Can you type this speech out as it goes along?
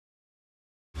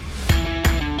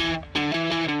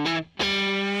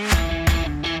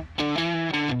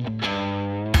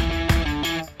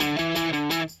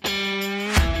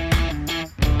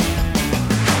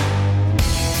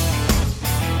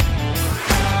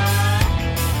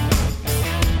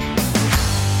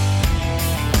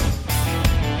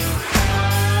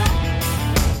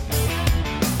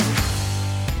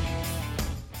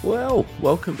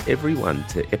Welcome everyone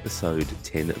to episode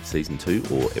 10 of season 2,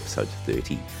 or episode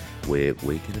 30, where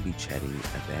we're going to be chatting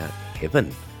about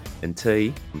heaven. And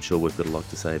T, I'm sure we've got a lot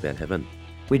to say about heaven.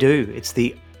 We do. It's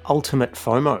the ultimate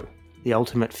FOMO, the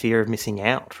ultimate fear of missing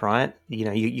out, right? You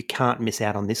know, you can't miss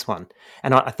out on this one.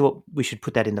 And I thought we should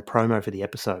put that in the promo for the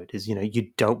episode is, you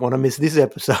don't want to miss this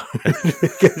episode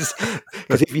because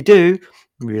if you do,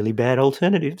 really bad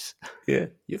alternatives. Yeah,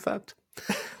 you're fucked.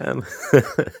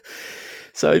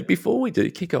 So before we do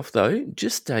kick off, though,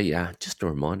 just a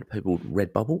reminder, people,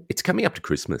 Redbubble, it's coming up to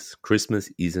Christmas.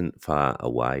 Christmas isn't far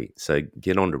away, so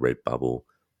get on to Redbubble,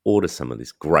 order some of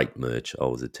this great merch. I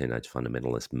was a Teenage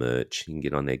Fundamentalist merch. You can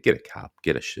get on there, get a cup,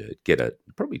 get a shirt,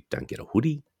 probably don't get a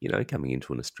hoodie, coming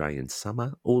into an Australian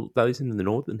summer. All those in the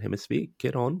Northern Hemisphere,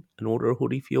 get on and order a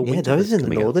hoodie for your winter. Yeah, those in the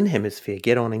Northern Hemisphere,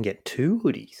 get on and get 2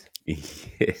 hoodies.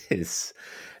 Yes.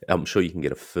 I'm sure you can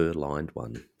get a fur-lined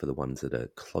one for the ones that are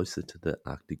closer to the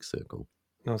Arctic Circle.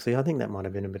 Oh, see, I think that might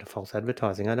have been a bit of false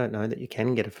advertising. I don't know that you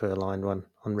can get a fur-lined one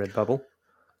on Redbubble.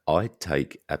 I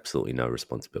take absolutely no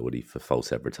responsibility for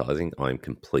false advertising. I'm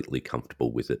completely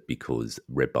comfortable with it because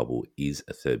Redbubble is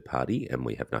a third party and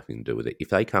we have nothing to do with it. If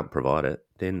they can't provide it,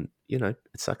 then, it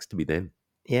sucks to be them.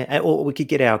 Yeah, or we could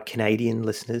get our Canadian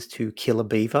listeners to kill a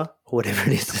beaver or whatever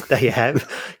it is that they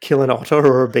have, kill an otter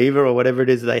or a beaver or whatever it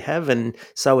is they have, and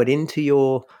sew it into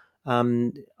your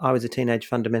I was a Teenage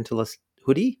Fundamentalist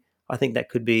hoodie. I think that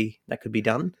could be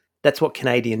done. That's what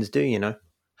Canadians do,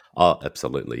 Oh,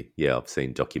 absolutely. Yeah, I've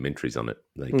seen documentaries on it.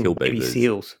 They kill beavers.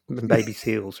 Baby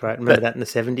seals, right? Remember that in the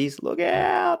 70s? Look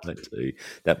out! That too.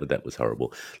 That was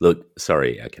horrible. Look,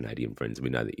 sorry, our Canadian friends. We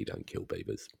know that you don't kill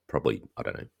beavers. Probably, I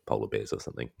don't know, polar bears or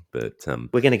something. But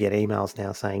we're going to get emails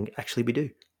now saying, actually, we do.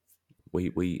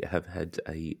 We have had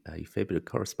a fair bit of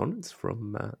correspondence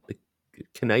from the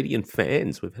Canadian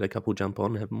fans. We've had a couple jump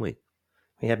on, haven't we?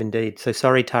 We have indeed. So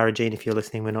sorry, Tara Jean, if you're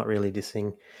listening, we're not really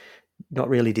dissing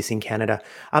Canada.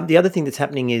 The other thing that's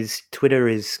happening is Twitter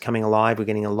is coming alive. We're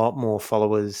getting a lot more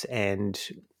followers, and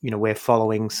we're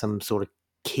following some sort of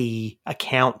key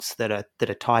accounts that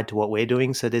are tied to what we're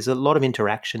doing. So there's a lot of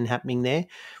interaction happening there.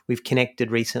 We've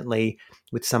connected recently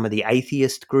with some of the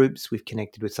atheist groups. We've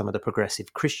connected with some of the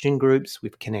progressive Christian groups.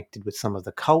 We've connected with some of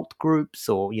the cult groups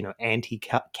or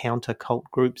anti-counter cult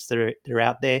groups that are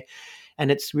out there. And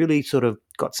it's really sort of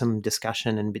got some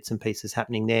discussion and bits and pieces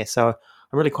happening there. So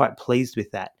I'm really quite pleased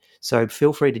with that. So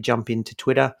feel free to jump into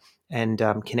Twitter and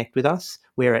connect with us.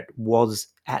 We're at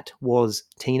was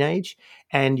teenage,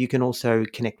 and you can also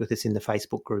connect with us in the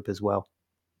Facebook group as well.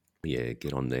 Yeah,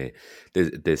 get on there.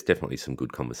 There's definitely some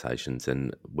good conversations,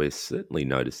 and we're certainly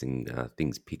noticing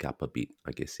things pick up a bit,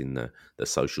 I guess, in the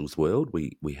socials world.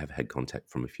 We have had contact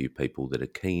from a few people that are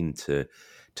keen to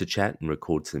chat and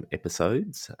record some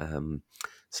episodes.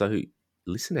 So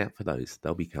listen out for those.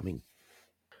 They'll be coming.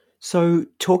 So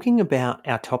talking about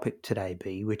our topic today,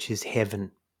 B, which is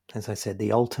heaven. As I said,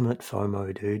 the ultimate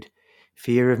FOMO, dude.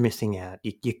 Fear of missing out.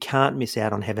 You can't miss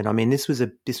out on heaven. I mean, this was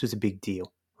a big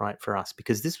deal, right, for us,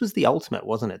 because this was the ultimate,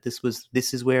 wasn't it?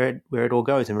 This is where it all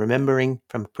goes. And remembering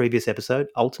from a previous episode,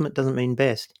 ultimate doesn't mean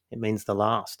best; it means the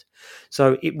last.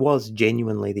 So it was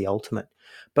genuinely the ultimate.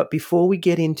 But before we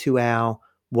get into our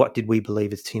what did we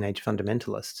believe as teenage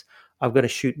fundamentalists, I've got to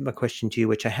shoot my question to you,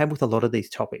 which I have with a lot of these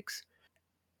topics,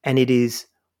 and it is,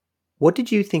 what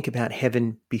did you think about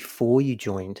heaven before you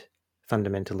joined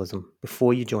fundamentalism,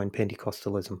 before you joined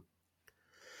Pentecostalism?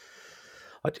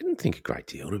 I didn't think a great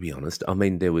deal, to be honest. I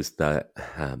mean, there was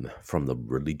from the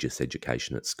religious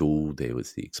education at school, there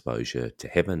was the exposure to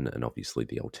heaven and obviously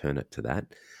the alternate to that.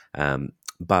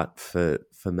 But for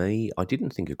me, I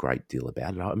didn't think a great deal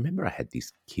about it. I remember I had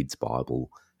this kid's Bible,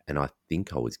 and I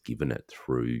think I was given it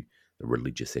through the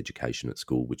religious education at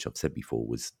school, which I've said before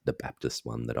was the Baptist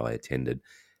one that I attended.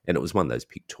 And it was one of those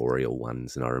pictorial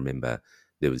ones. And I remember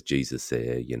there was Jesus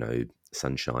there,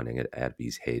 sun shining out of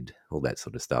his head, all that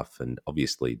sort of stuff. And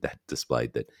obviously that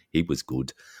displayed that he was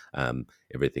good,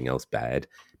 everything else bad.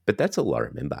 But that's all I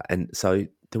remember. And so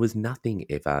there was nothing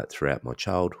ever throughout my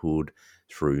childhood,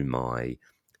 through my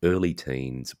early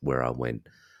teens, where I went,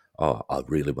 oh, I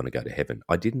really want to go to heaven.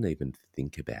 I didn't even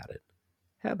think about it.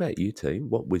 How about you, team?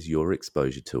 What was your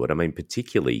exposure to it? I mean,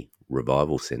 particularly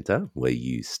Revival Centre, where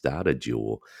you started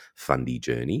your fundy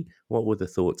journey. What were the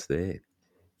thoughts there?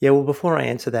 Yeah, well, before I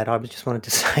answer that, I just wanted to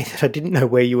say that I didn't know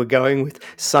where you were going with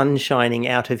sun shining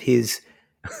out of his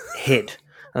head.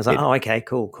 I was like, oh, okay,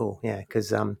 cool. Yeah,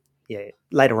 because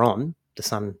later on, the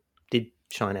sun did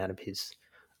shine out of his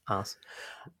ass.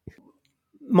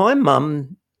 My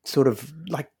mum sort of,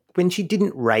 like, when she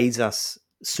didn't raise us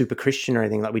super Christian or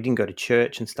anything, like we didn't go to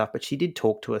church and stuff, but she did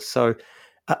talk to us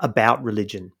about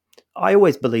religion. I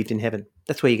always believed in heaven.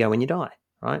 That's where you go when you die,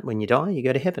 right? When you die, you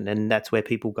go to heaven, and that's where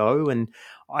people go. And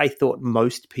I thought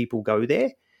most people go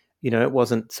there. It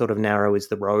wasn't sort of narrow as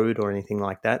the road or anything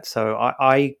like that. So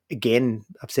I again,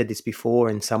 I've said this before,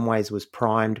 in some ways was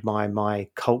primed by my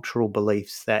cultural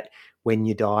beliefs that when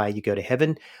you die, you go to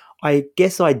heaven. I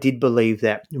guess I did believe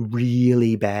that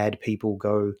really bad people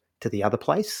go to the other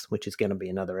place, which is going to be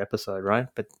another episode, right?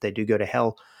 But they do go to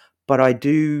hell. But I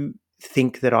do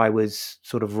think that I was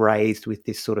sort of raised with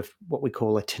this sort of what we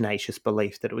call a tenacious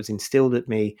belief, that it was instilled at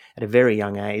me at a very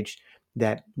young age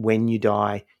that when you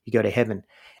die, you go to heaven.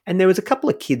 And there was a couple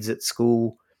of kids at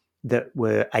school that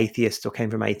were atheists or came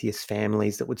from atheist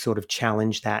families that would sort of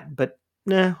challenge that. But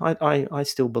no, I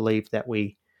still believe that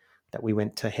we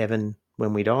went to heaven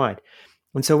when we died.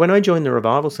 And so when I joined the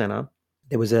Revival Centre,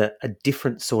 there was a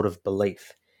different sort of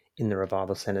belief in the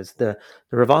Revival Centres. The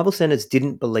Revival Centres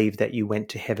didn't believe that you went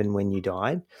to heaven when you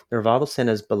died. The Revival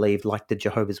Centres believed, like the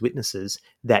Jehovah's Witnesses,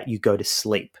 that you go to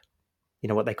sleep.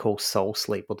 What they call soul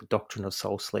sleep, or the doctrine of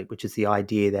soul sleep, which is the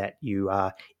idea that you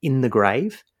are in the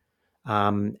grave,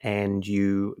 and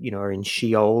you are in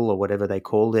Sheol, or whatever they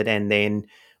called it, and then,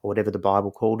 or whatever the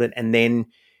Bible called it, and then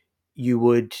you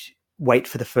would wait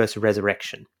for the first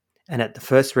resurrection. And at the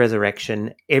first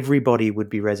resurrection, everybody would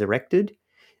be resurrected.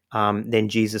 Then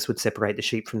Jesus would separate the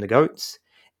sheep from the goats.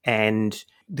 And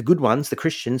the good ones, the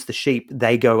Christians, the sheep,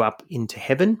 they go up into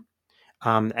heaven.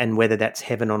 And whether that's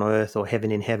heaven on earth or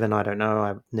heaven in heaven, I don't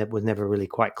know. Was never really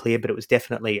quite clear, but it was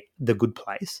definitely the good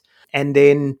place. And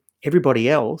then everybody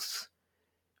else,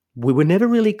 we were never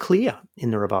really clear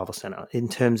in the Revival Centre in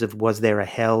terms of, was there a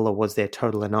hell, or was there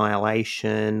total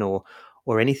annihilation, or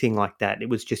anything like that. It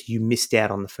was just, you missed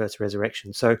out on the first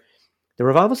resurrection. So the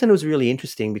Revival Centre was really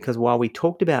interesting, because while we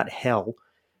talked about hell,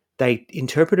 they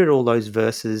interpreted all those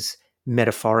verses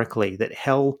metaphorically, that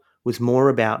hell was more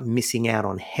about missing out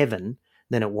on heaven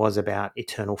than it was about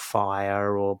eternal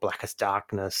fire or blackest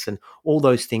darkness, and all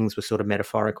those things were sort of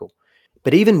metaphorical.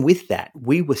 But even with that,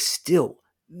 we were still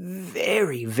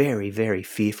very, very, very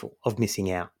fearful of missing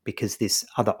out, because this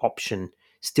other option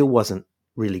still wasn't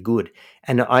really good.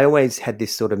 And I always had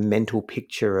this sort of mental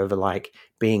picture of like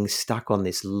being stuck on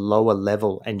this lower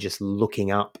level and just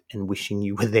looking up and wishing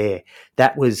you were there.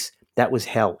 That was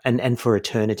hell, and for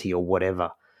eternity or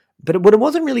whatever. But it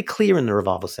wasn't really clear in the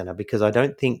Revival Centre, because I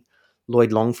don't think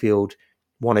Lloyd Longfield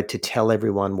wanted to tell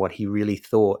everyone what he really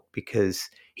thought, because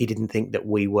he didn't think that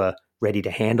we were ready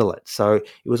to handle it. So it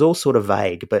was all sort of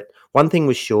vague. But one thing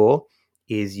was sure,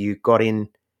 is you got in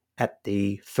at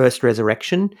the first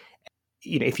resurrection.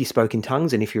 If you spoke in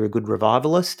tongues, and if you're a good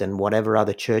revivalist, and whatever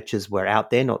other churches were out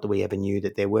there, not that we ever knew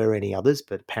that there were any others,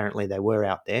 but apparently they were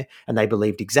out there, and they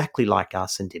believed exactly like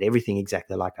us and did everything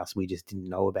exactly like us. We just didn't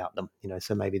know about them,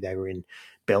 so maybe they were in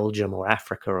Belgium or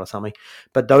Africa or something.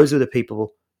 But those were the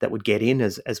people that would get in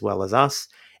as well as us.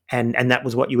 And that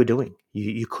was what you were doing.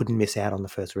 You couldn't miss out on the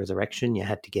first resurrection. You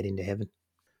had to get into heaven.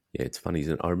 Yeah, it's funny,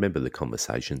 isn't it? I remember the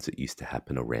conversations that used to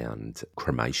happen around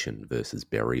cremation versus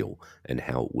burial, and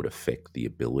how it would affect the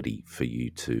ability for you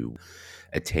to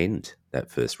attend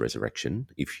that first resurrection.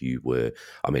 If you were,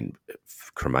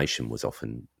 cremation was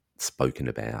often spoken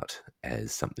about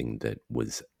as something that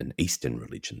was an Eastern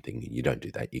religion thing. You don't do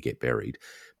that, you get buried.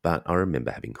 But I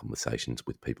remember having conversations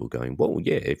with people going, well,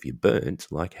 yeah, if you're burnt,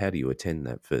 like, how do you attend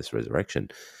that first resurrection?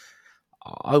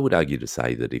 I would argue to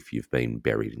say that if you've been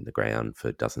buried in the ground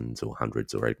for dozens or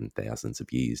hundreds or even thousands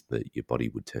of years, that your body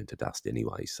would turn to dust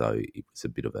anyway. So it was a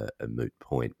bit of a moot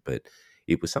point, but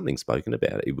it was something spoken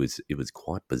about. It was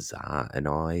quite bizarre, and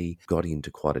I got into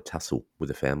quite a tussle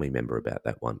with a family member about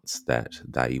that once, that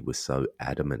they were so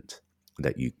adamant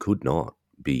that you could not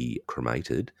be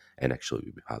cremated and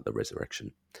actually be part of the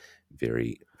resurrection.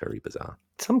 Very, very bizarre.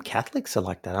 Some Catholics are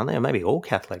like that, aren't they? Or maybe all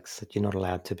Catholics, that you're not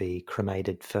allowed to be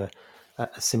cremated for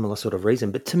a similar sort of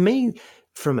reason. But to me,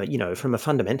 from a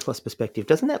fundamentalist perspective,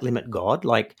 doesn't that limit God?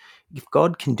 Like, if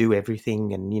God can do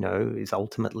everything and is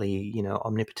ultimately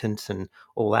omnipotent and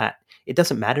all that, it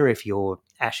doesn't matter if your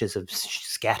ashes have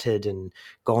scattered and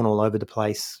gone all over the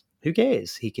place. Who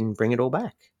cares? He can bring it all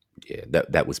back. Yeah,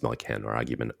 that was my counter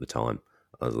argument at the time.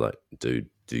 I was like, dude,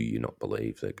 do you not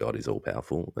believe that God is all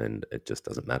powerful and it just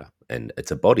doesn't matter? And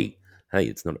it's a body.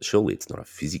 Hey, surely it's not a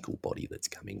physical body that's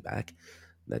coming back.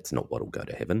 That's not what'll go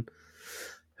to heaven.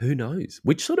 Who knows?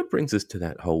 Which sort of brings us to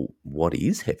that whole, what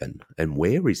is heaven and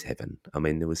where is heaven? I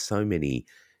mean, there were so many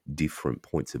different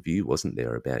points of view, wasn't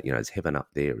there, about, is heaven up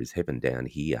there? Is heaven down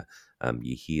here?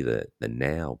 You hear the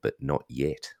now but not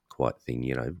yet quite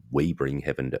thing, we bring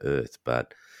heaven to earth,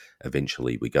 but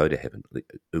eventually we go to heaven.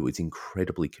 It was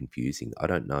incredibly confusing. I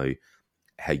don't know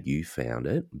how you found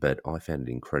it, but I found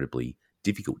it incredibly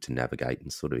difficult to navigate,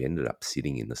 and sort of ended up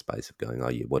sitting in the space of going, oh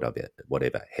yeah,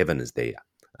 whatever, heaven is there.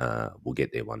 We'll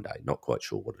get there one day. Not quite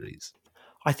sure what it is.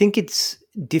 I think it's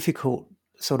difficult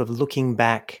sort of looking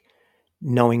back,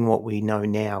 knowing what we know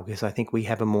now, because I think we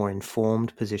have a more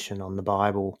informed position on the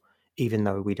Bible, even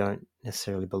though we don't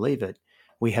necessarily believe it.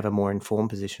 We have a more informed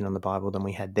position on the Bible than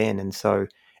we had then. And so,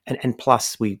 and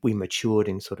plus we matured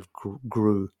and sort of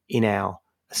grew in our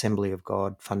Assembly of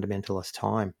God fundamentalist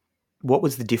time. What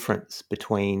was the difference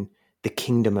between the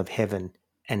kingdom of heaven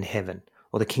and heaven,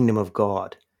 or the kingdom of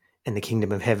God and the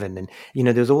kingdom of heaven? And,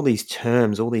 there's all these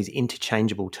terms, all these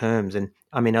interchangeable terms. And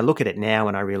I mean, I look at it now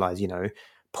and I realize,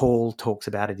 Paul talks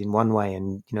about it in one way,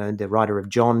 and, the writer of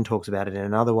John talks about it in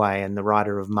another way, and the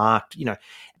writer of Mark,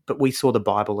 but we saw the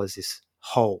Bible as this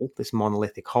whole, this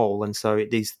monolithic whole. And so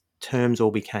these terms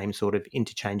all became sort of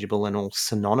interchangeable and all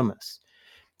synonymous.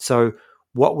 So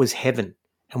what was heaven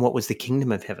and what was the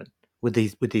kingdom of heaven? Were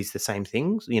these the same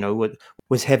things?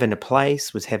 Was heaven a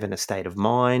place? Was heaven a state of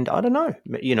mind? I don't know.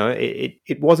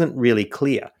 It wasn't really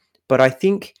clear. But I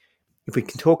think if we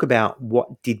can talk about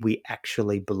what did we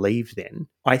actually believe then,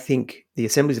 I think the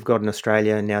Assemblies of God in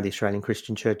Australia, and now the Australian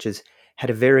Christian churches, had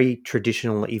a very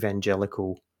traditional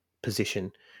evangelical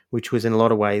position, which was in a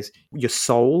lot of ways your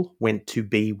soul went to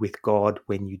be with God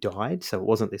when you died. So it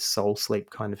wasn't this soul sleep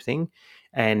kind of thing.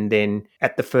 And then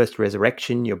at the first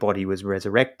resurrection, your body was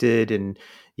resurrected and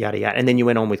yada, yada. And then you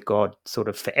went on with God sort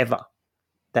of forever.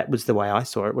 That was the way I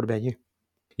saw it. What about you?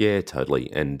 Yeah,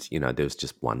 totally. And, there was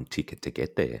just one ticket to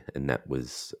get there, and that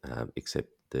was accept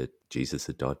that Jesus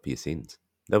had died for your sins.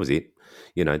 That was it.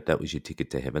 That was your ticket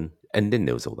to heaven. And then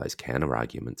there was all those counter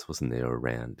arguments, wasn't there,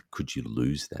 around could you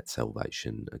lose that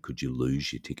salvation? Could you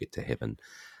lose your ticket to heaven?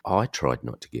 I tried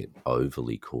not to get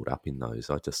overly caught up in those.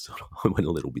 I just I went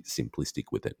a little bit simplistic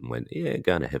with it and went, yeah,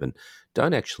 going to heaven.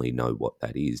 Don't actually know what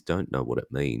that is. Don't know what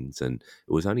it means. And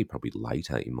it was only probably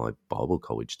later in my Bible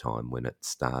college time when it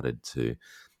started to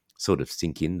sort of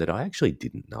sink in that I actually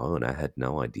didn't know, and I had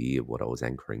no idea what I was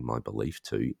anchoring my belief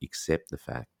to, except the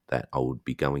fact that I would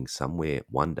be going somewhere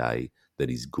one day that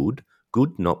is good,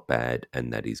 not bad,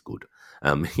 and that is good.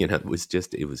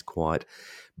 It was quite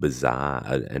bizarre,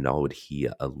 and I would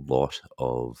hear a lot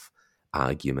of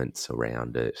arguments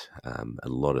around it, a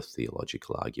lot of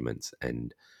theological arguments,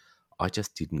 and I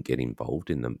just didn't get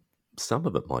involved in them. Some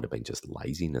of it might have been just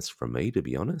laziness from me, to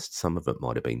be honest. Some of it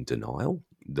might have been denial,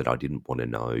 that I didn't want to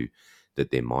know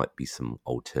that there might be some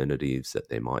alternatives, that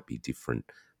there might be different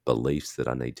beliefs that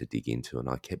I need to dig into. And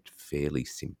I kept fairly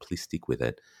simplistic with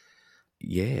it.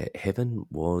 Yeah, heaven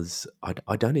was,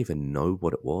 I don't even know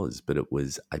what it was, but it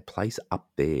was a place up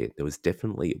there. There was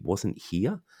definitely, it wasn't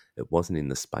here. It wasn't in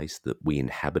the space that we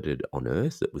inhabited on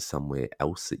earth. It was somewhere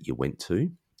else that you went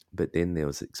to. But then there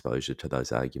was exposure to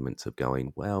those arguments of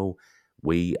going, well,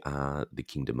 we are the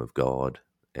kingdom of God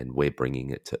and we're bringing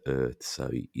it to earth.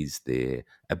 So is there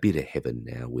a bit of heaven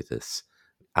now with us?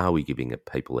 Are we giving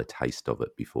people a taste of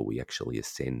it before we actually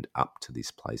ascend up to this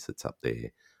place that's up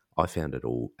there? I found it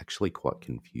all actually quite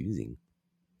confusing.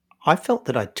 I felt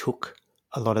that I took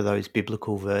a lot of those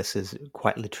biblical verses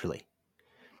quite literally.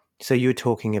 So you were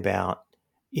talking about,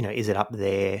 is it up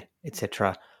there,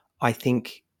 etc. I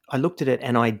think I looked at it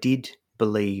and I did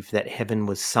believe that heaven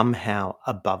was somehow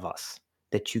above us,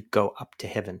 that you go up to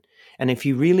heaven. And if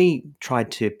you really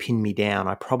tried to pin me down,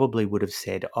 I probably would have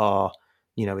said, oh,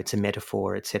 it's a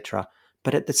metaphor, etc.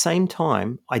 But at the same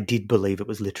time, I did believe it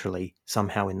was literally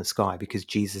somehow in the sky, because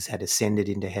Jesus had ascended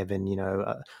into heaven.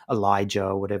 Elijah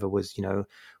or whatever was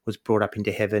brought up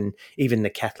into heaven. Even the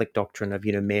Catholic doctrine of,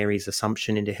 Mary's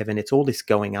assumption into heaven. It's all this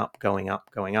going up, going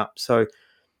up, going up. So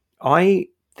I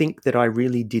think that I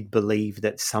really did believe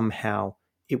that somehow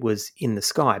it was in the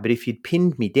sky. But if you'd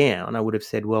pinned me down, I would have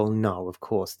said, well, no, of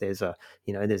course, there's an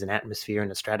atmosphere and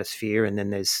a stratosphere, and then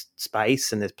there's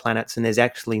space and there's planets, and there's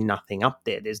actually nothing up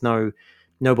there. There's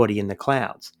nobody in the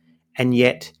clouds. And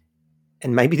yet,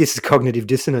 and maybe this is cognitive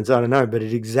dissonance, I don't know, but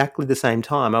at exactly the same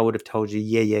time, I would have told you,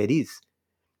 yeah, it is.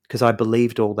 Because I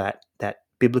believed all that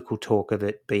biblical talk of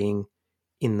it being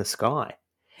in the sky.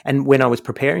 And when I was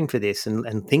preparing for this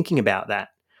and thinking about that,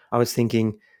 I was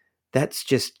thinking, that's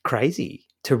just crazy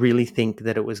to really think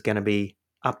that it was going to be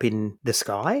up in the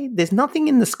sky. There's nothing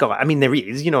in the sky. I mean, there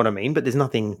is, you know what I mean? But there's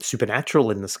nothing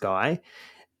supernatural in the sky.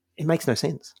 It makes no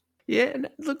sense. Yeah, and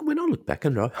look, when I look back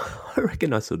on it, I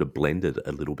reckon I sort of blended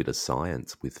a little bit of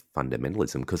science with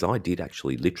fundamentalism, because I did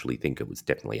actually literally think it was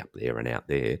definitely up there and out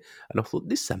there. And I thought,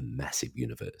 this is a massive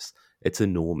universe. It's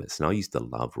enormous. And I used to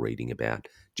love reading about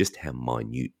just how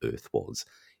minute Earth was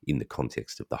in the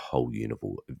context of the whole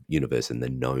universe and the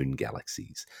known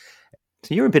galaxies.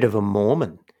 So you're a bit of a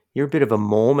Mormon. You're a bit of a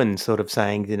Mormon, sort of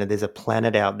saying, there's a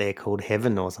planet out there called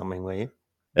heaven or something, were you?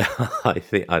 I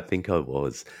think I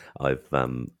was. I've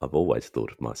always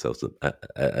thought of myself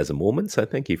as a Mormon, so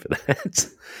thank you for that.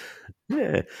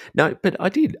 Yeah, no, but I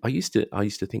did. I used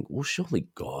to think, well, surely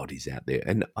God is out there,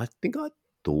 and I think I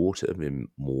thought of him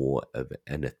more of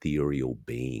an ethereal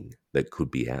being that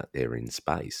could be out there in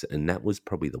space, and that was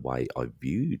probably the way I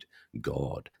viewed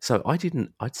God. So I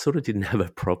sort of didn't have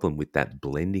a problem with that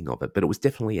blending of it, but it was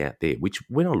definitely out there. Which,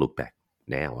 when I look back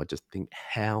now, I just think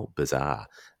how bizarre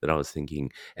that I was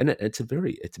thinking, and it's a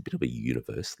bit of a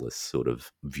universalist sort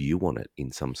of view on it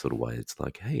in some sort of way. It's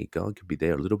like, hey, God could be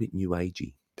there, a little bit new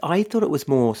agey. I thought it was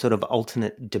more sort of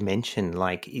alternate dimension.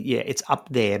 Like, yeah, it's up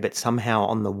there, but somehow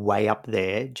on the way up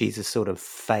there, Jesus sort of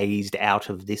phased out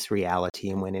of this reality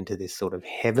and went into this sort of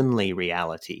heavenly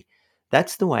reality.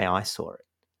 That's the way I saw it.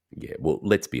 Yeah, well,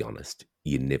 let's be honest.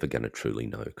 You're never going to truly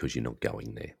know because you're not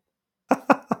going there.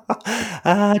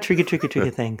 Trigger, trigger,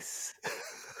 trigger, thanks.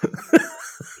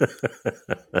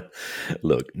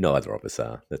 Look, neither of us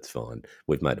are. That's fine.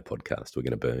 We've made a podcast. We're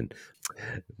going to burn.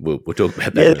 We'll talk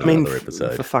about that Yeah, in I mean, another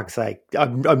episode. for fuck's sake,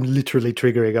 I'm literally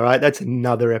triggering, all right? That's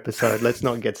another episode. Let's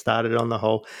not get started on the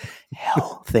whole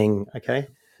hell thing, okay?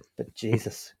 But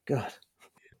Jesus, God.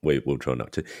 We'll try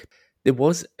not to. There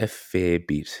was a fair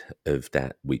bit of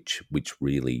that which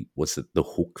really was the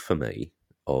hook for me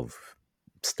of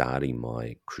starting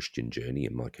my Christian journey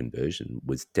and my conversion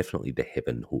was definitely the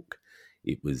heaven hook.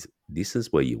 It was, this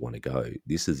is where you want to go.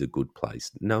 This is a good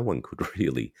place. No one could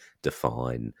really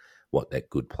define what that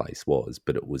good place was,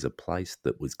 but it was a place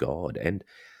that was God. And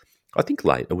I think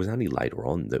it was only later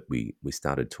on that we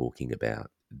started talking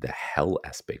about the hell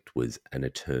aspect was an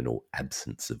eternal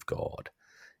absence of God.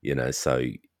 So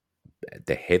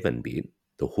the heaven bit,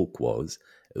 the hook was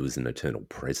it was an eternal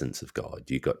presence of God.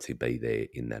 You got to be there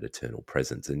in that eternal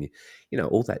presence. And,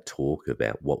 all that talk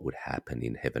about what would happen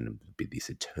in heaven would be this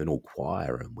eternal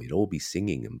choir and we'd all be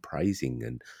singing and praising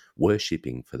and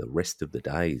worshipping for the rest of the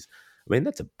days. I mean,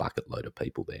 that's a bucket load of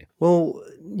people there. Well,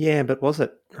 yeah, but was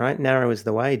it, right? Narrow is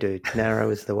the way, dude. Narrow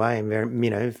is the way, and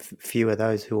very, few are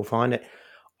those who will find it.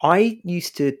 I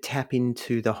used to tap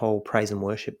into the whole praise and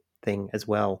worship thing as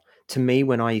well. To me,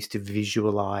 when I used to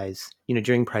visualize,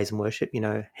 during praise and worship,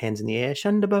 hands in the air,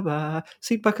 shanda baba,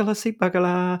 seat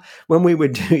bakala. When we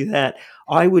would do that,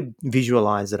 I would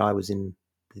visualize that I was in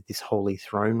this holy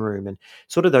throne room and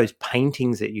sort of those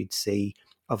paintings that you'd see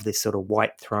of this sort of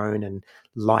white throne and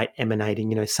light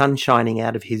emanating, sun shining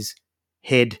out of his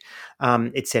head,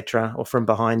 etc., or from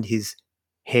behind his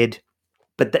head.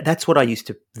 But that's what I used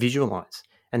to visualize.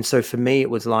 And so for me, it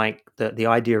was like the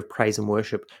idea of praise and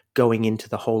worship going into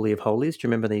the Holy of Holies. Do you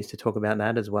remember they used to talk about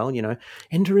that as well?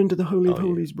 Enter into the Holy of Oh, yeah.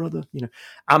 Holies, brother.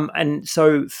 And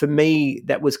so for me,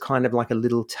 that was kind of like a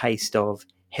little taste of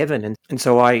heaven. And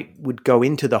so I would go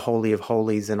into the Holy of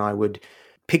Holies and I would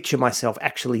picture myself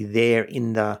actually there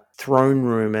in the throne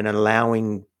room and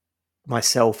allowing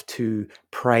myself to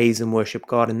praise and worship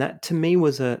God. And that to me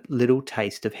was a little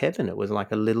taste of heaven. It was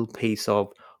like a little piece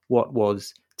of what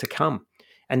was to come.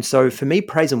 And so for me,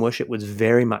 praise and worship was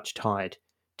very much tied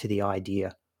to the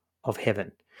idea of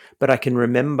heaven. But I can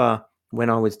remember when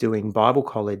I was doing Bible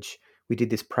college, we did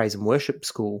this praise and worship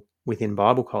school within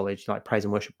Bible college, like praise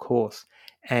and worship course.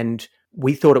 And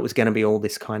we thought it was going to be all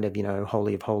this kind of,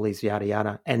 Holy of Holies, yada,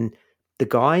 yada. And the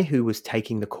guy who was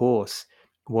taking the course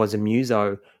was a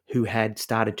muso who had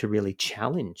started to really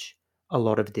challenge a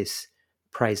lot of this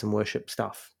praise and worship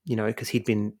stuff, because he'd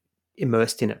been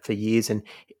immersed in it for years. And,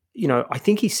 I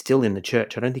think he's still in the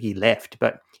church. I don't think he left,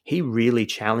 but he really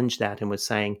challenged that and was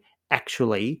saying,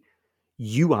 actually,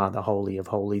 you are the Holy of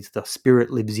Holies, the Spirit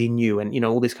lives in you, and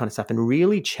all this kind of stuff, and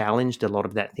really challenged a lot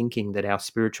of that thinking that our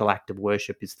spiritual act of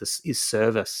worship is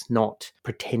service, not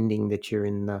pretending that you're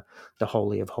in the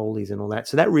Holy of Holies and all that.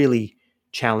 So that really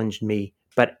challenged me,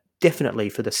 but definitely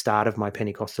for the start of my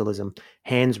Pentecostalism,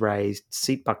 hands raised,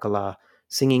 seat buckler,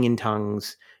 singing in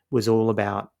tongues was all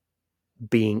about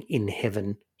being in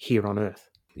heaven here on earth.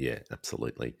 Yeah,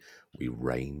 absolutely. We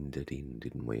reined it in,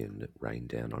 didn't we? And it rained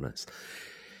down on us.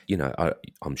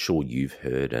 I'm sure you've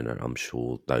heard, and I'm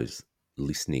sure those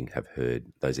listening have heard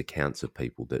those accounts of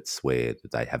people that swear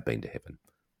that they have been to heaven,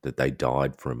 that they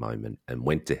died for a moment and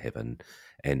went to heaven.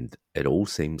 And it all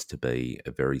seems to be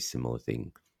a very similar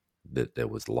thing, that there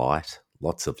was light,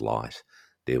 lots of light.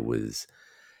 There was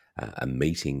a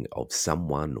meeting of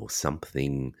someone or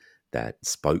something that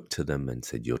spoke to them and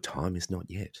said, your time is not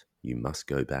yet. You must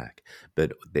go back.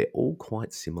 But they're all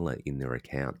quite similar in their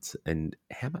accounts. And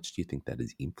how much do you think that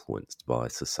is influenced by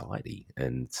society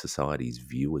and society's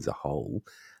view as a whole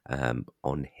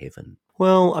on heaven?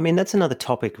 Well, I mean, that's another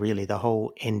topic, really, the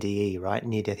whole NDE, right?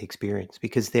 Near death experience,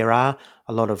 because there are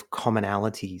a lot of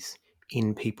commonalities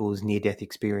in people's near death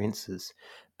experiences.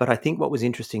 But I think what was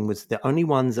interesting was the only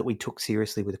ones that we took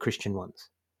seriously were the Christian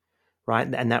ones, right?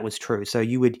 And that was true. So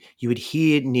you would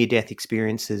hear near death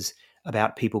experiences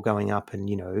about people going up and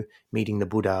meeting the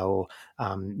Buddha or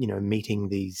meeting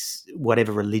these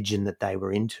whatever religion that they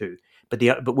were into.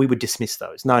 But we would dismiss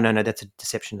those. No, no, no, that's a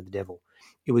deception of the devil.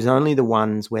 It was only the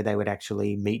ones where they would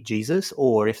actually meet Jesus,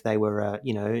 or if they were a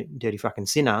dirty fucking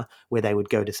sinner, where they would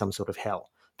go to some sort of hell.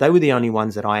 They were the only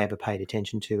ones that I ever paid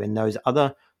attention to, and those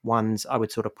other ones I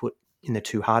would sort of put in the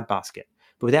too hard basket.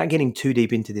 But without getting too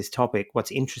deep into this topic, what's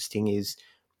interesting is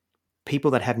people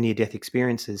that have near death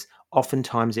experiences,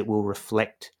 oftentimes it will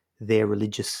reflect their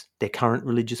current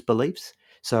religious beliefs.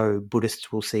 So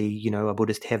Buddhists will see, a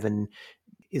Buddhist heaven,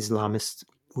 Islamists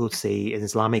will see an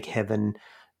Islamic heaven,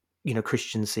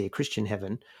 Christians see a Christian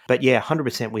heaven. But yeah,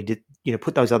 100% we did,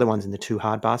 put those other ones in the too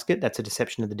hard basket. That's a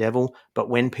deception of the devil. But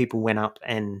when people went up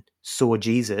and saw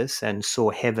Jesus and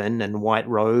saw heaven and white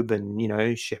robe and,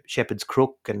 shepherd's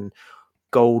crook and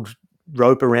gold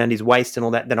rope around his waist and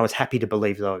all that, then I was happy to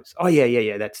believe those. Oh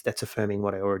yeah. That's affirming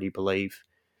what I already believe.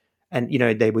 And,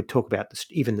 they would talk about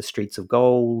even the streets of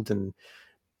gold and,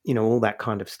 all that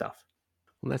kind of stuff.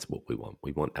 Well, that's what we want.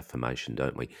 We want affirmation,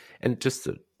 don't we? And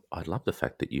I love the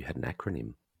fact that you had an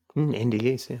acronym.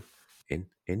 NDEs, yeah.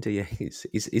 NDEs.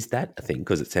 Is that a thing?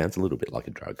 Because it sounds a little bit like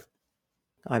a drug.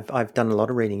 I've done a lot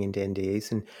of reading into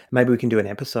NDEs, and maybe we can do an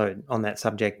episode on that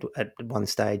subject at one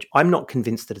stage. I'm not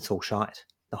convinced that it's all shite,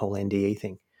 the whole NDE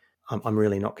thing. I'm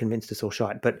really not convinced it's all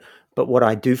shite. But what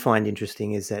I do find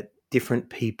interesting is that different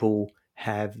people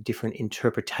have different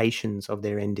interpretations of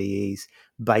their NDEs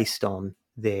based on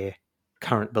their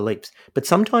current beliefs. But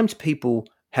sometimes people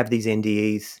have these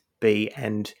NDEs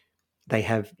and they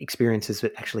have experiences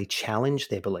that actually challenge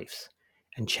their beliefs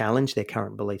and challenge their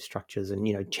current belief structures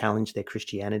and, challenge their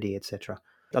Christianity, etc.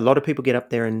 A lot of people get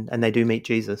up there and they do meet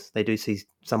Jesus. They do see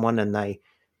someone and they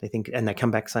think, and they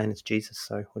come back saying it's Jesus.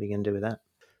 So what are you going to do with that?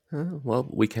 Well,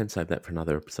 we can save that for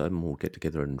another episode and we'll get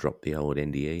together and drop the old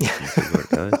NDE and see where it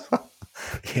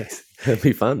goes. Yes. It'll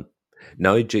be fun.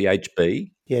 No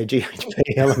GHB? Yeah,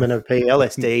 GHB, element of P,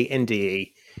 LSD,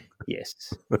 NDE.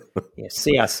 Yes. Yes,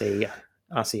 CRC,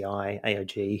 RCI,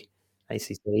 AOG,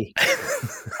 ACC.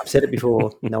 I've said it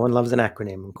before. No one loves an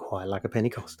acronym quite like a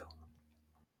Pentecostal.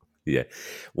 Yeah.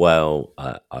 Well,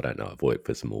 I don't know. I've worked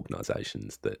for some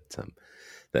organisations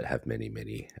that have many,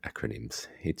 many acronyms.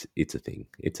 It's a thing.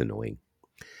 It's annoying.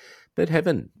 But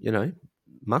heaven,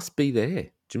 must be there.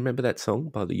 Do you remember that song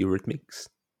by the Eurythmics?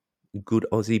 Good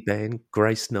Aussie band,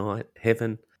 Grace Night,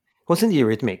 Heaven. Wasn't the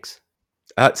Eurythmics?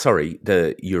 Sorry,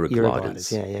 the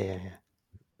Eurogliders. Yeah.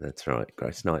 That's right,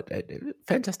 Grace Night.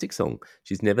 Fantastic song.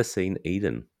 She's never seen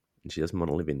Eden, and she doesn't want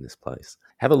to live in this place.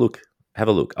 Have a look.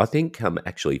 I think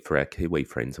actually for our Kiwi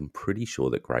friends, I'm pretty sure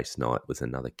that Grace Knight was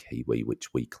another Kiwi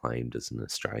which we claimed as an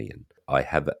Australian. I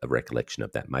have a recollection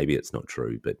of that. Maybe it's not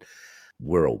true, but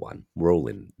we're all one. We're all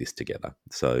in this together.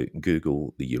 So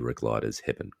Google the Eurogliders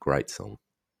Heaven. Great song.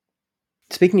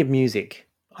 Speaking of music,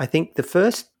 I think the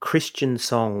first Christian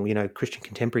song, Christian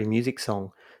contemporary music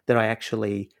song that I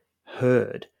actually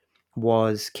heard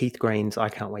was Keith Green's I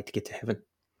Can't Wait to Get to Heaven.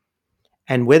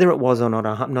 And whether it was or not,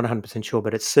 I'm not 100% sure,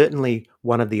 but it's certainly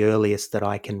one of the earliest that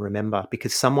I can remember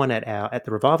because someone at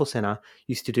the Revival Centre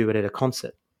used to do it at a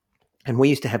concert. And we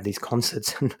used to have these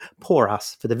concerts, and poor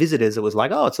us, for the visitors, it was like,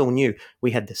 oh, it's all new.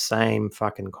 We had the same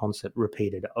fucking concert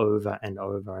repeated over and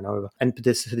over and over. And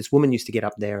this woman used to get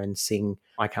up there and sing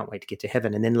I Can't Wait to Get to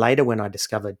Heaven. And then later when I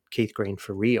discovered Keith Green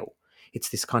for real, it's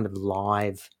this kind of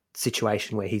live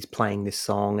situation where he's playing this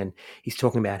song and he's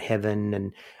talking about heaven.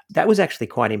 And that was actually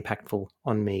quite impactful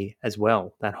on me as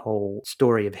well, that whole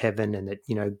story of heaven and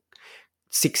that,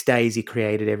 6 days he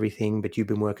created everything, but you've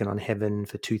been working on heaven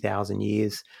for 2,000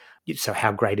 years. So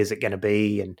how great is it going to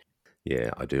be? And yeah,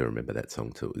 I do remember that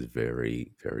song too. It was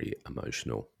very, very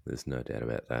emotional. There's no doubt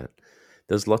about that.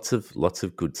 There's lots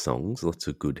of good songs, lots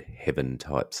of good heaven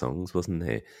type songs, wasn't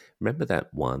there? Remember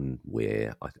that one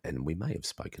where, and we may have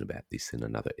spoken about this in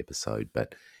another episode,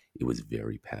 but it was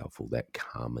very powerful. That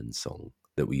Carmen song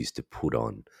that we used to put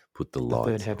the lights.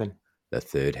 The Third Heaven. The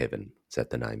Third Heaven, is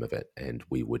that the name of it? And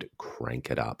we would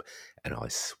crank it up, and I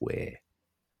swear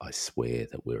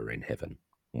that we were in heaven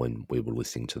when we were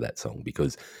listening to that song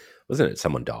because wasn't it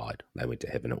someone died, they went to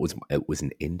heaven. It was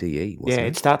an NDE, wasn't it?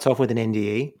 It starts off with an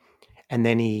NDE and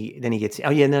then he gets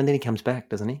then he comes back,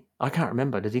 doesn't he? I can't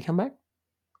remember. Does he come back?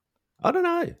 I don't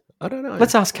know.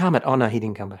 Let's ask Carmet. Oh no, he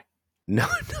didn't come back. No,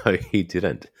 he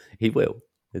didn't. He will.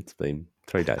 It's been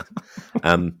 3 days.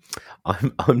 I'm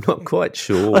not quite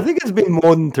sure. I think it's been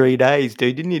more than 3 days,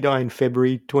 dude. Didn't you die in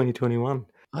February 2021?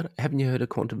 Haven't you heard of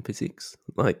quantum physics?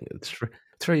 Like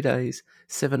 3 days,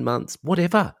 7 months,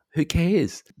 whatever. Who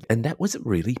cares? And that was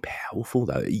really powerful,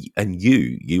 though. And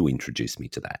you introduced me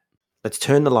to that. Let's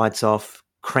turn the lights off,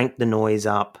 crank the noise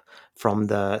up from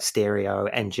the stereo,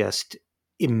 and just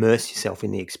immerse yourself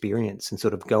in the experience and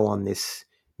sort of go on this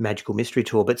magical mystery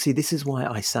tour. But see, this is why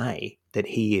I say that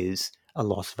he is a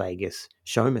Las Vegas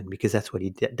showman, because that's what he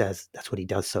does. That's what he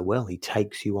does so well. He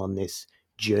takes you on this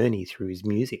journey through his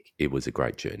music. It was a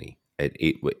great journey.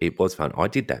 It was fun. I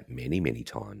did that many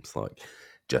times. Like,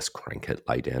 just crank it,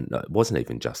 lay down. No, it wasn't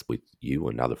even just with you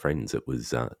and other friends. It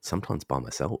was sometimes by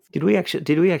myself. Did we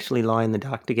actually lie in the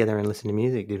dark together and listen to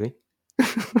music? Did we?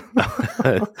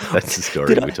 That's the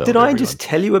story we told. Did I just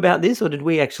tell you about this, or did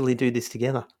we actually do this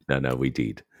together? No, we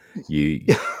did. You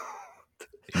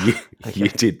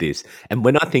did this, and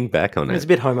when I think back on it was a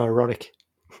bit homoerotic.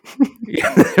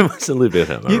 Yeah, it was a little bit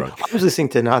homoerotic. I was listening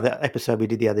to another episode we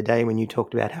did the other day when you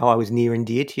talked about how I was near and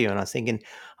dear to you, and I was thinking,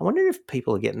 I wonder if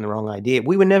people are getting the wrong idea.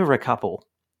 We were never a couple.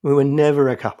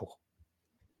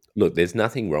 Look, there's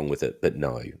nothing wrong with it, but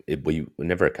no, we were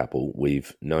never a couple.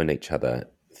 We've known each other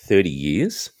 30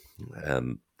 years,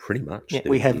 pretty much. Yeah,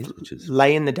 we have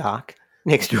lay in the dark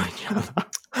next to each other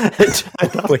and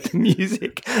turned up the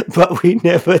music, but we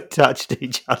never touched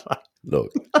each other.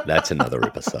 Look, that's another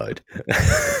episode.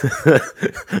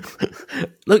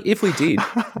 Look, if we did,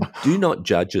 do not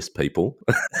judge us, people.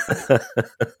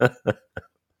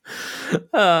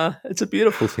 It's a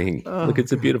beautiful thing. Look,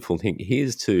 it's a beautiful thing.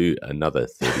 Here's to another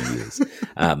 30 years.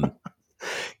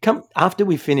 Come after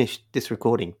we finish this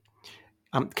recording.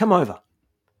 Come over.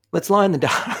 Let's lie in the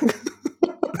dark.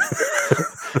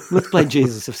 Let's play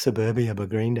Jesus of Suburbia by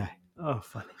Green Day. Oh,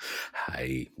 funny.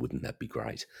 Hey, wouldn't that be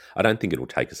great? I don't think it'll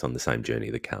take us on the same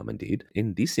journey that Carmen did.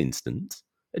 In this instance,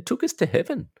 it took us to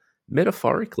heaven,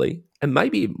 metaphorically. And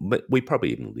maybe we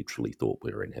probably even literally thought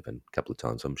we were in heaven a couple of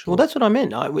times, I'm sure. Well, that's what I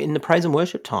meant. In the praise and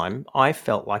worship time, I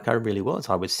felt like I really was.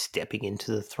 I was stepping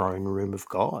into the throne room of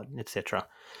God, etc.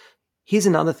 Here's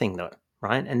another thing, though,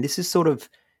 right? And this is sort of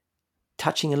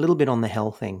touching a little bit on the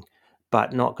hell thing,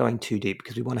 but not going too deep,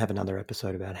 because we want to have another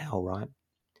episode about hell, right?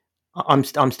 I'm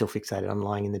still fixated on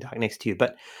lying in the dark next to you,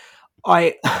 but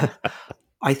I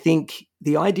think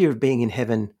the idea of being in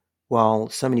heaven while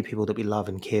so many people that we love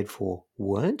and cared for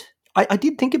weren't. I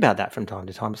did think about that from time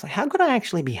to time. It's like, how could I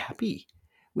actually be happy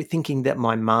with thinking that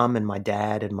my mum and my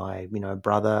dad and my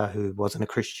brother who wasn't a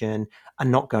Christian are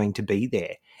not going to be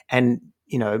there? And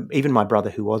even my brother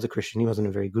who was a Christian, he wasn't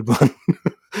a very good one.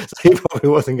 So he probably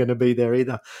wasn't going to be there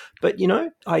either. But,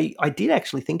 I did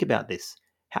actually think about this.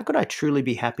 How could I truly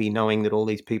be happy knowing that all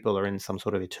these people are in some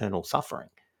sort of eternal suffering?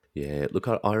 Yeah, look,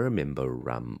 I remember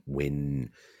when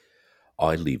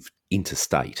I lived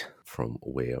interstate from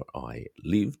where I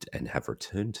lived and have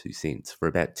returned to since for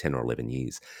about 10 or 11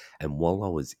 years. And while I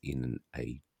was in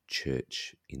a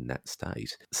church in that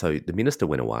state, so the minister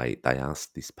went away. They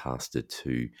asked this pastor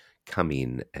to come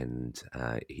in, and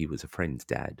he was a friend's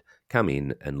dad, come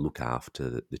in and look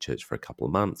after the church for a couple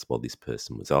of months while this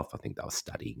person was off. I think they were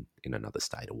studying in another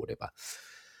state or whatever.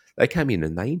 They came in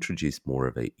and they introduced more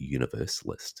of a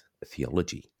universalist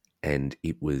theology. And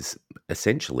it was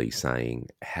essentially saying,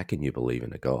 how can you believe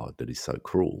in a God that is so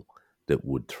cruel that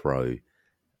would throw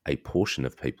a portion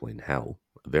of people in hell,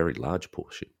 a very large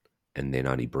portion, and then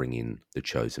only bring in the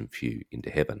chosen few into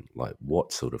heaven? Like,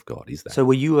 what sort of God is that? So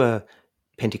were you a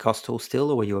Pentecostal still,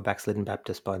 or were you a backslidden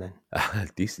Baptist by then?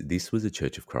 This was a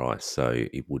Church of Christ, so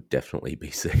it would definitely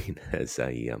be seen as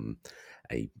a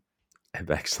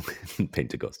backslidden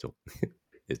Pentecostal.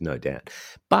 There's no doubt.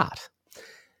 But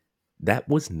that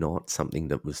was not something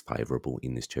that was favourable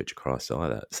in this Church of Christ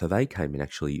either. So they came and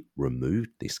actually removed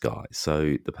this guy.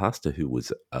 So the pastor who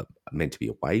was meant to be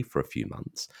away for a few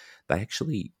months, they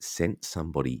actually sent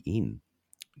somebody in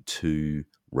to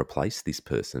replace this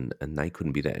person, and they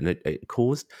couldn't be there. And it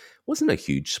wasn't a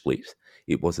huge split.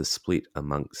 It was a split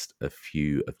amongst a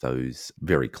few of those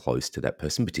very close to that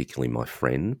person, particularly my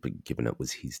friend, but given it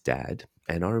was his dad.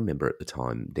 And I remember at the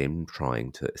time them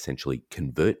trying to essentially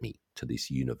convert me to this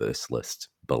universalist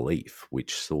belief,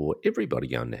 which saw everybody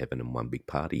going to heaven in one big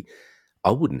party.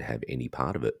 I wouldn't have any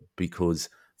part of it, because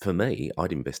for me,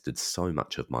 I'd invested so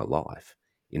much of my life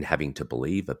in having to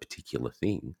believe a particular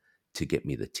thing to get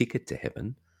me the ticket to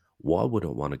heaven. Why would I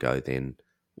want to go then?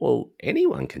 Well,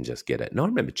 anyone can just get it. And I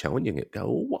remember challenging it, go,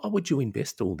 well, why would you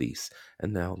invest all this?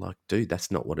 And they were like, dude,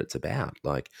 that's not what it's about.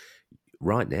 Like,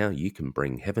 right now you can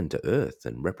bring heaven to earth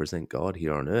and represent God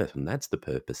here on earth. And that's the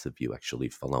purpose of you actually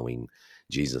following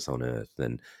Jesus on earth.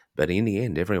 And But in the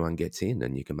end, everyone gets in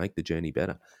and you can make the journey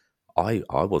better. I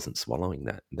wasn't swallowing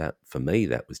that. That for me,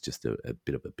 that was just a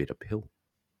bit of a bitter pill.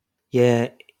 Yeah,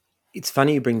 it's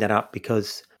funny you bring that up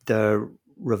because the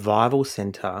Revival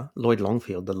Centre, Lloyd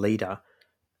Longfield, the leader,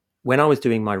 when I was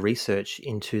doing my research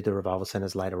into the revival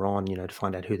centers later on, to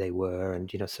find out who they were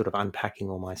and, sort of unpacking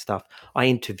all my stuff, I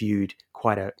interviewed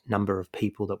quite a number of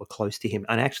people that were close to him,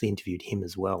 and I actually interviewed him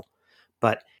as well.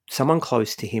 But someone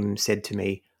close to him said to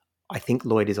me, I think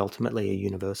Lloyd is ultimately a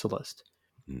universalist,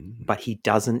 but he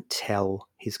doesn't tell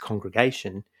his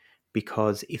congregation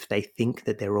because if they think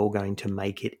that they're all going to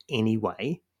make it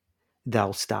anyway,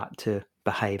 they'll start to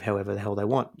behave however the hell they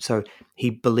want. So he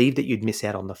believed that you'd miss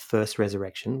out on the first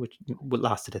resurrection, which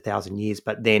lasted 1,000 years,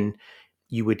 but then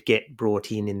you would get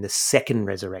brought in the second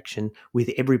resurrection with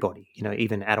everybody,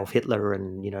 even Adolf Hitler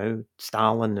and,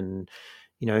 Stalin and,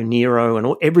 Nero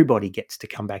and everybody gets to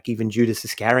come back. Even Judas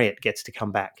Iscariot gets to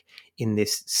come back in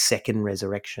this second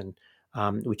resurrection,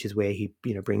 which is where he,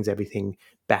 brings everything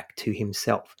back to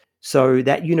himself. So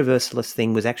that universalist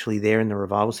thing was actually there in the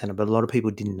Revival Centre, but a lot of people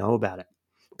didn't know about it.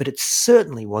 But it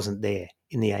certainly wasn't there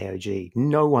in the AOG.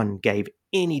 No one gave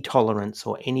any tolerance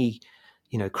or any,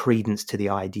 credence to the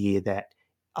idea that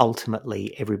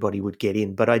ultimately everybody would get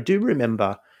in. But I do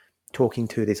remember talking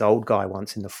to this old guy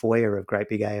once in the foyer of Great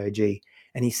Big AOG,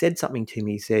 and he said something to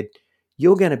me. He said,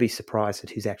 "You're going to be surprised at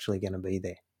who's actually going to be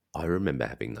there." I remember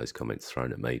having those comments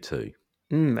thrown at me too.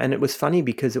 And it was funny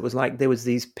because it was like there was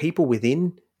these people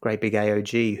within Great Big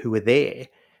AOG who were there,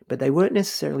 but they weren't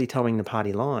necessarily towing the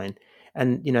party line.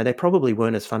 And, they probably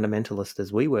weren't as fundamentalist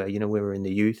as we were. We were in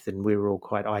the youth and we were all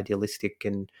quite idealistic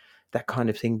and that kind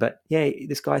of thing. But yeah,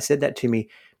 this guy said that to me.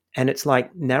 And it's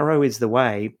like narrow is the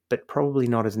way, but probably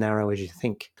not as narrow as you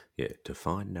think. Yeah,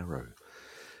 define narrow.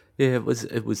 Yeah, it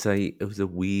was a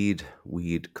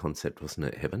weird concept, wasn't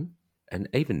it? Heaven, and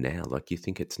even now, like you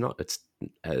think it's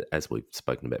as we've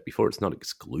spoken about before, it's not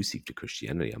exclusive to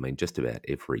Christianity. I mean, just about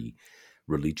every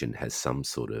religion has some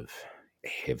sort of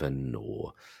heaven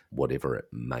or whatever it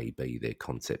may be, their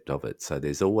concept of it. So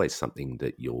there's always something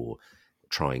that you're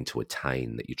trying to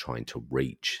attain, that you're trying to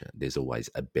reach. There's always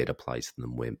a better place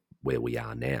than where we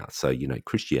are now. So,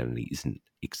 Christianity isn't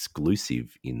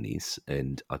exclusive in this,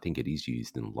 and I think it is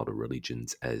used in a lot of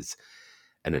religions as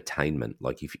an attainment.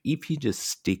 Like if you just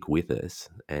stick with us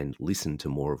and listen to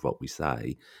more of what we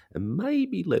say and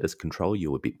maybe let us control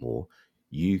you a bit more,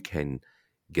 you can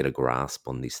get a grasp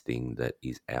on this thing that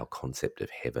is our concept of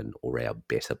heaven or our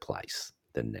better place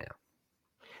than now.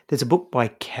 There's a book by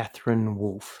Catherine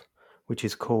Wolfe, which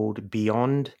is called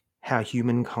Beyond How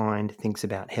Humankind Thinks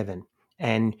About Heaven.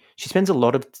 And she spends a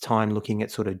lot of time looking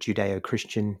at sort of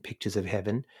Judeo-Christian pictures of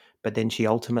heaven, but then she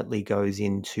ultimately goes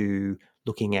into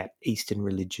looking at Eastern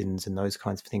religions and those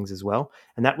kinds of things as well.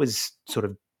 And that was sort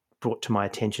of brought to my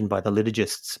attention by the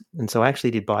liturgists. And so I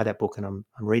actually did buy that book and I'm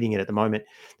reading it at the moment.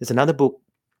 There's another book,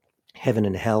 Heaven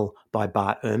and Hell, by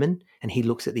Bart Ehrman, and he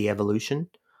looks at the evolution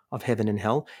of heaven and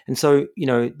hell. And so,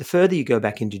 the further you go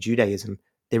back into Judaism,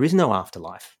 there is no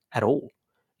afterlife at all,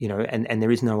 and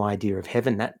there is no idea of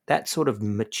heaven. That sort of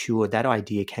matured, that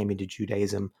idea came into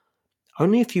Judaism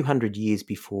only a few hundred years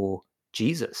before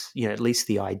Jesus, at least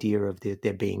the idea of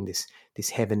there being this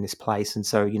heaven, this place. And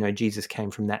so, Jesus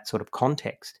came from that sort of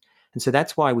context. And so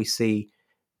that's why we see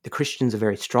the Christians are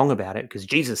very strong about it because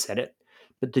Jesus said it.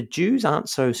 But the Jews aren't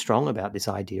so strong about this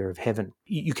idea of heaven.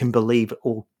 You can believe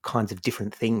all kinds of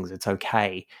different things. It's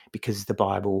okay because the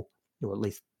Bible, or at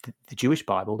least the Jewish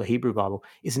Bible, the Hebrew Bible,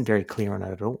 isn't very clear on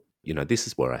it at all. This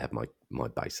is where I have my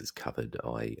bases covered.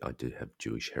 I do have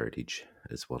Jewish heritage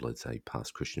as well as a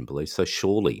past Christian belief. So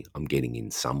surely I'm getting in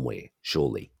somewhere.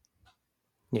 Surely.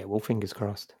 Yeah, well, fingers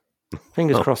crossed.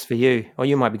 Fingers crossed for you. Or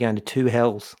you might be going to two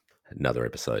hells. Another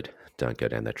episode. Don't go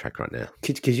down that track right now.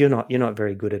 Because you're not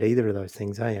very good at either of those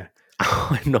things, are you?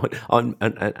 I'm not. And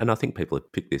I think people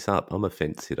have picked this up. I'm a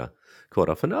fence sitter quite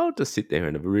often. I'll just sit there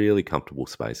in a really comfortable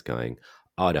space going,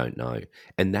 I don't know.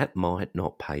 And that might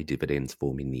not pay dividends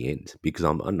for me in the end because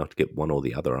I'm not to get one or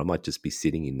the other. I might just be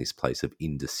sitting in this place of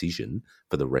indecision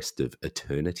for the rest of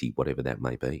eternity, whatever that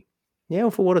may be. Yeah,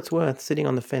 well, for what it's worth, sitting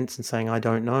on the fence and saying I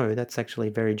don't know, that's actually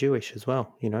very Jewish as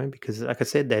well, because like I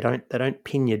said, they don't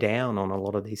pin you down on a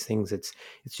lot of these things. It's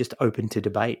just open to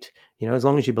debate. As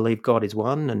long as you believe God is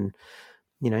one and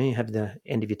you have the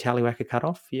end of your tallywhacker cut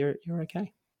off, you're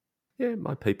okay. Yeah,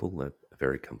 my people are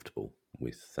very comfortable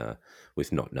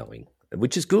with not knowing,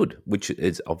 which is good, which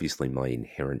is obviously my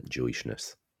inherent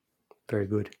Jewishness. Very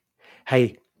good.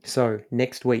 Hey, so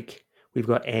next week we've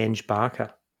got Ange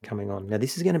Barker coming on. Now,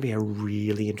 this is going to be a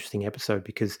really interesting episode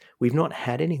because we've not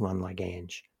had anyone like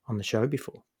Ange on the show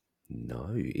before.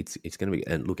 No, it's going to be.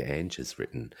 And look, Ange has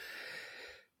written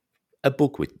a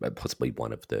book with possibly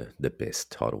one of the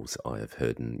best titles I have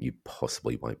heard, and you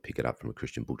possibly won't pick it up from a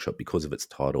Christian bookshop because of its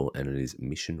title, and it is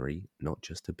Missionary, Not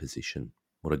Just a Position.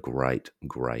 What a great,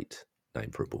 great name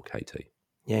for a book, KT.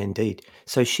 Yeah, indeed.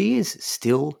 So she is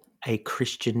still a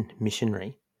Christian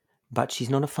missionary, but she's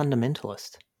not a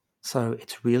fundamentalist. So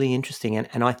it's really interesting.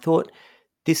 And I thought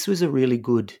this was a really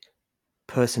good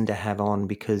person to have on,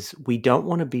 because we don't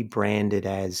want to be branded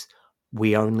as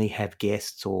we only have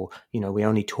guests, or, we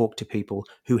only talk to people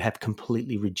who have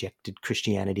completely rejected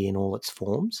Christianity in all its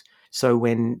forms. So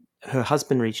when her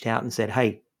husband reached out and said,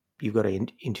 hey, you've got to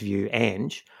interview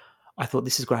Ange, I thought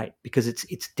this is great, because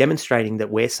it's demonstrating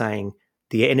that we're saying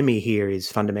the enemy here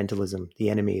is fundamentalism. The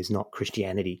enemy is not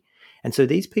Christianity. And so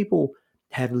these people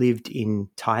have lived in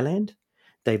Thailand.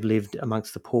 They've lived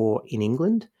amongst the poor in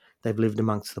England. They've lived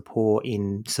amongst the poor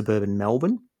in suburban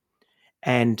Melbourne.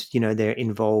 And, they're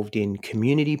involved in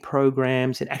community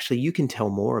programs. And actually, you can tell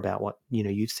more about what,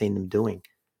 you've seen them doing.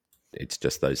 It's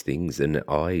just those things. And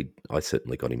I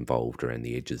certainly got involved around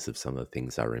the edges of some of the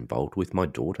things they were involved with. My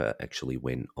daughter actually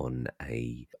went on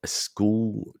a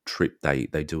school trip. They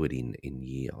do it in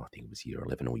year, I think it was year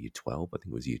 11 or year 12. I think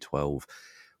it was year 12,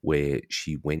 where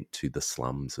she went to the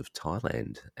slums of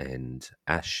Thailand, and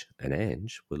Ash and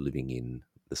Ange were living in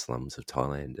the slums of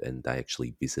Thailand, and they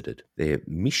actually visited their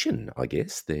mission, I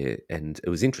guess. And it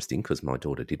was interesting because my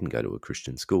daughter didn't go to a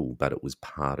Christian school, but it was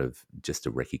part of just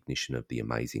a recognition of the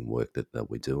amazing work that they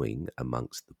were doing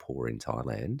amongst the poor in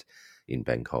Thailand, in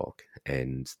Bangkok.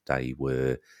 And they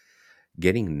were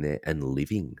getting there and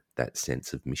living that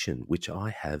sense of mission, which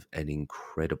I have an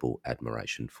incredible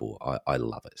admiration for. I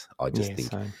love it. I just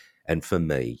think, same. And for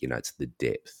me, it's the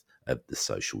depth of the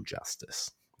social justice.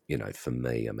 For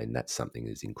me, I mean, that's something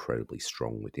that's incredibly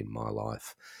strong within my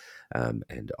life,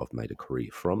 and I've made a career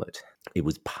from it. It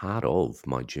was part of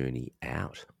my journey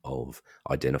out of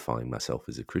identifying myself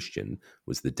as a Christian,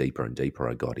 was the deeper and deeper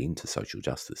I got into social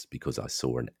justice, because I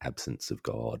saw an absence of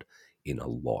God in a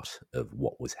lot of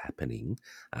what was happening,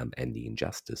 and the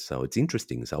injustice. So it's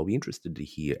interesting. So I'll be interested to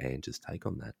hear Ange's take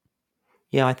on that.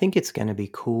 Yeah, I think it's going to be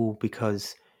cool,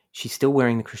 because she's still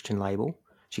wearing the Christian label.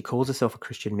 She calls herself a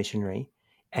Christian missionary.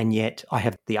 And yet I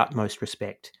have the utmost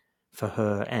respect for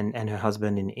her and her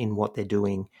husband in what they're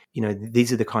doing.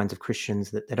 These are the kinds of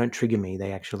Christians that they don't trigger me.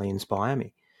 They actually inspire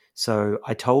me. So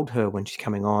I told her when she's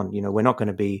coming on, we're not going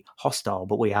to be hostile,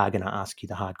 but we are going to ask you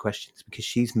the hard questions, because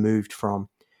she's moved from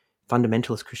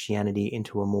fundamentalist Christianity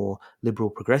into a more liberal,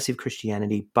 progressive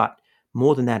Christianity. But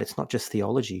more than that, it's not just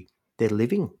theology. They're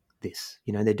living this.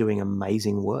 They're doing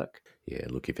amazing work. Yeah,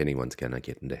 look, if anyone's going to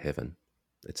get into heaven,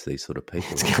 it's these sort of people.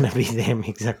 It's going to be them.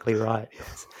 Exactly right.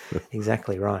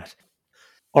 Exactly right.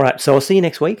 All right. So I'll see you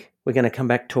next week. We're going to come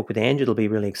back, talk with Ange. It'll be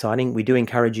really exciting. We do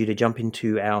encourage you to jump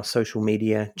into our social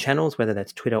media channels, whether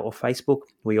that's Twitter or Facebook.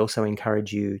 We also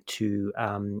encourage you to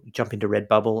jump into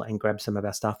Redbubble and grab some of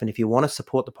our stuff. And if you want to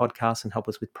support the podcast and help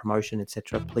us with promotion,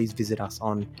 etc., please visit us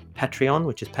on Patreon,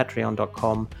 which is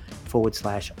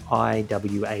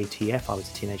patreon.com/IWATF. I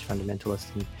was a teenage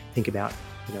fundamentalist, and think about,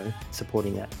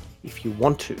 supporting that if you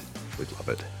want to. We'd love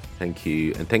it. Thank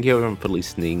you. And thank you everyone for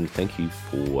listening. Thank you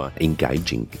for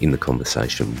engaging in the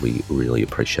conversation. We really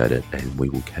appreciate it, and we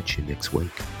will catch you next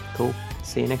week. Cool.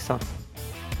 See you next time.